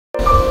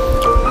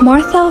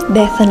Martha of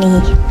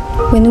Bethany.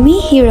 When we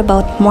hear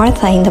about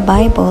Martha in the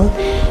Bible,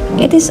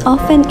 it is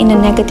often in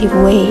a negative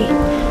way.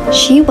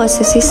 She was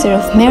a sister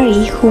of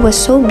Mary who was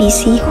so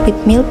busy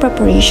with meal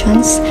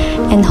preparations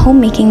and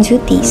homemaking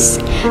duties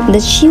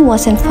that she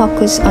wasn't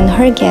focused on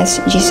her guest,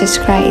 Jesus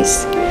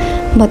Christ.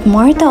 But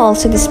Martha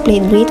also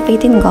displayed great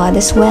faith in God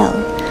as well.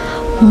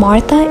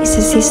 Martha is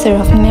a sister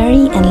of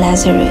Mary and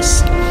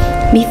Lazarus.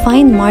 We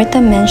find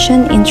Martha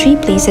mentioned in 3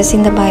 places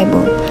in the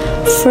Bible.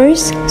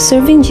 First,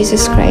 serving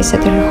Jesus Christ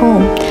at her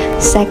home.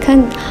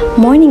 Second,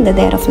 mourning the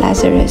death of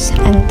Lazarus.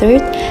 And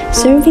third,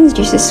 serving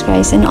Jesus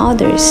Christ and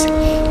others.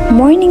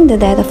 Mourning the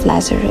death of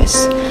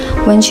Lazarus.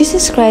 When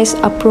Jesus Christ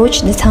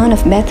approached the town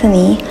of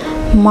Bethany,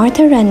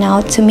 Martha ran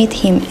out to meet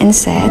him and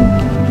said,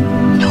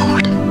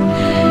 "Lord,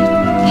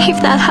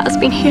 if thou hadst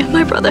been here,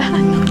 my brother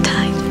had not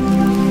died.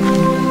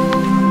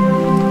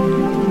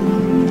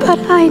 But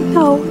I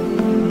know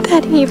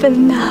that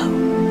even now,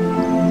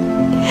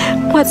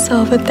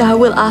 whatsoever thou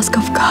wilt ask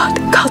of God,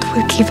 God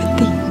will give it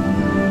thee."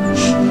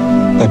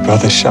 My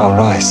brother shall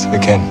rise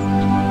again.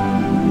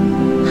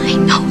 I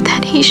know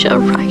that he shall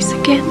rise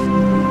again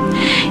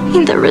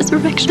in the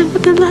resurrection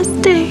of the last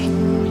day.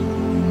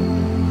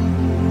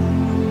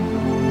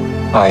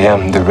 I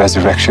am the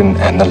resurrection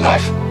and the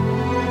life.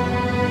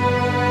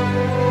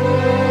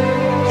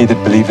 He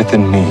that believeth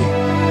in me,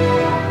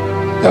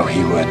 though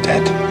he were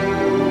dead,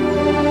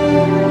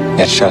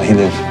 yet shall he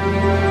live.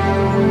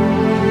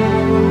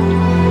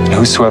 And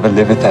whosoever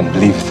liveth and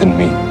believeth in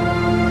me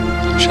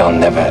shall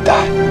never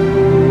die.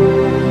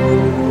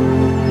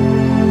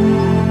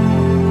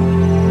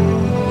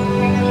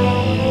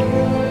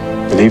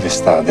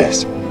 Believest thou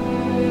this?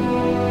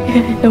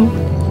 Yea, Lord,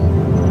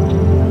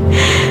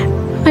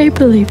 I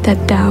believe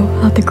that thou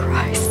art the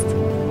Christ,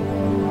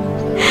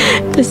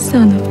 the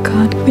Son of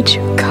God, which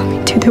shall come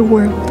into the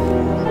world.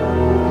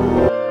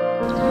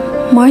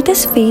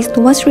 Martha's faith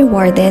was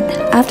rewarded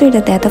after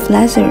the death of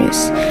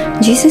Lazarus.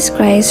 Jesus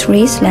Christ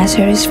raised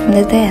Lazarus from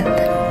the dead.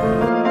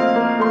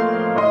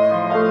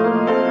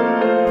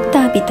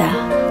 Tabitha,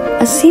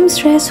 a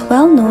seamstress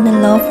well known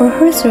and loved for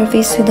her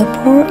service to the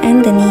poor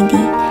and the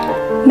needy.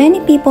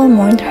 Many people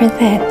mourned her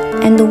death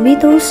and the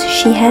widows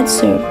she had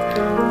served.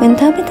 When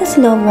Tabitha's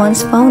loved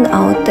ones found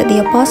out that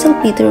the Apostle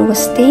Peter was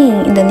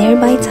staying in the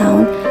nearby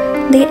town,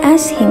 they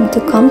asked him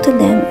to come to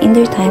them in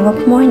their time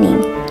of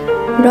mourning.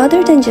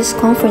 Rather than just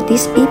comfort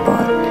these people,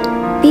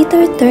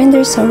 Peter turned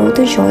their sorrow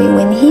to joy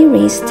when he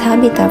raised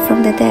Tabitha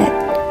from the dead,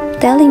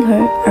 telling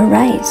her,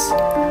 "Arise."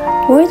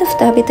 Word of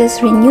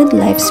Tabitha's renewed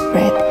life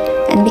spread,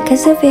 and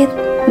because of it,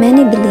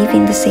 many believe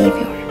in the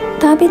Savior.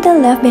 Tabitha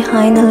left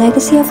behind a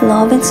legacy of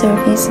love and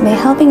service by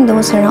helping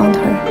those around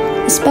her,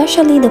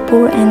 especially the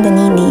poor and the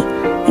needy.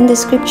 In the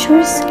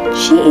scriptures,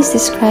 she is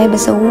described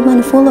as a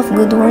woman full of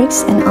good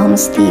works and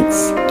alms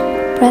deeds.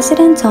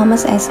 President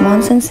Thomas S.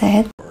 Monson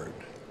said,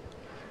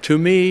 "To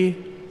me,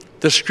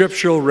 the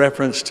scriptural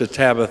reference to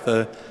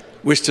Tabitha,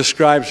 which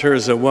describes her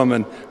as a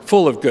woman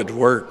full of good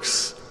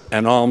works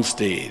and alms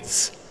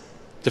deeds,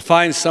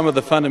 defines some of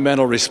the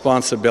fundamental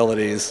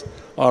responsibilities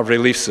of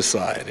Relief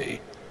Society,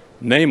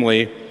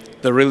 namely,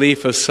 the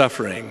relief of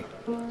suffering,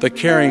 the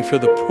caring for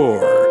the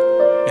poor,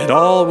 and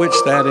all which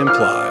that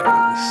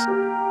implies."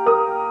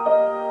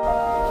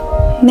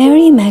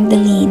 Mary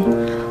Magdalene,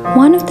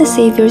 one of the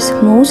Savior's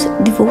most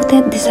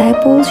devoted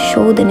disciples,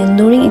 showed an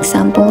enduring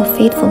example of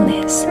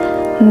faithfulness.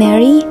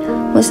 Mary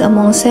was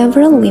among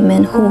several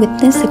women who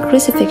witnessed the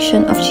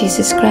crucifixion of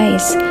Jesus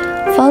Christ.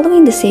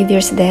 Following the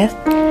Savior's death,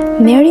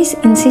 Mary's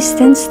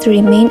insistence to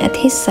remain at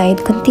his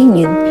side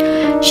continued.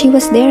 She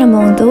was there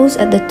among those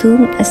at the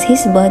tomb as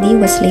his body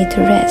was laid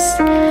to rest.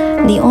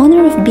 The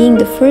honor of being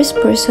the first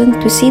person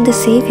to see the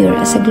Savior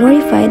as a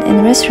glorified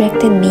and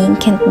resurrected being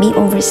can't be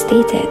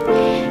overstated.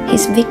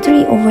 His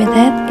victory over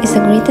death is the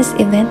greatest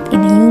event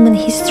in human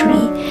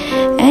history,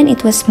 and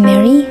it was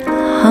Mary,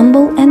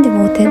 humble and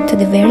devoted to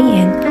the very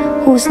end,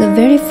 who was the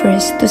very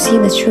first to see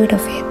the truth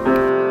of it.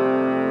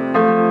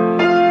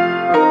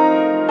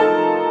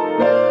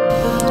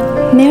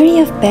 Mary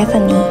of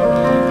Bethany.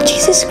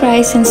 Jesus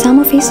Christ and some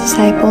of his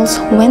disciples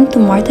went to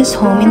Martha's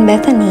home in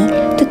Bethany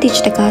to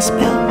teach the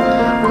gospel.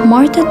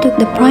 Martha took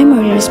the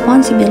primary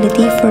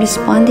responsibility for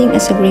responding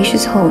as a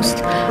gracious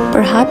host,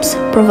 perhaps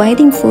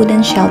providing food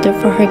and shelter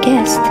for her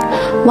guests,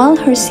 while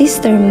her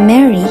sister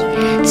Mary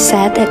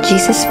sat at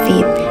Jesus'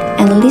 feet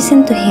and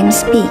listened to him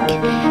speak.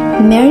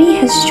 Mary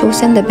has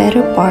chosen the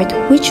better part,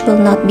 which will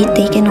not be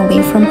taken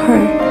away from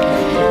her.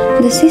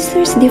 The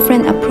sisters'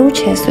 different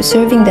approaches to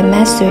serving the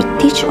Master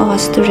teach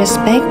us to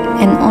respect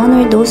and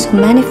honor those who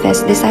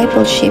manifest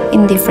discipleship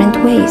in different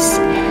ways.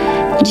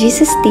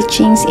 Jesus'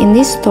 teachings in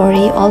this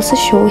story also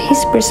show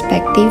his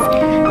perspective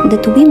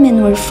that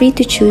women were free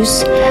to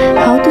choose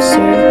how to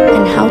serve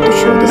and how to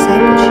show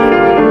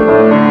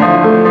discipleship.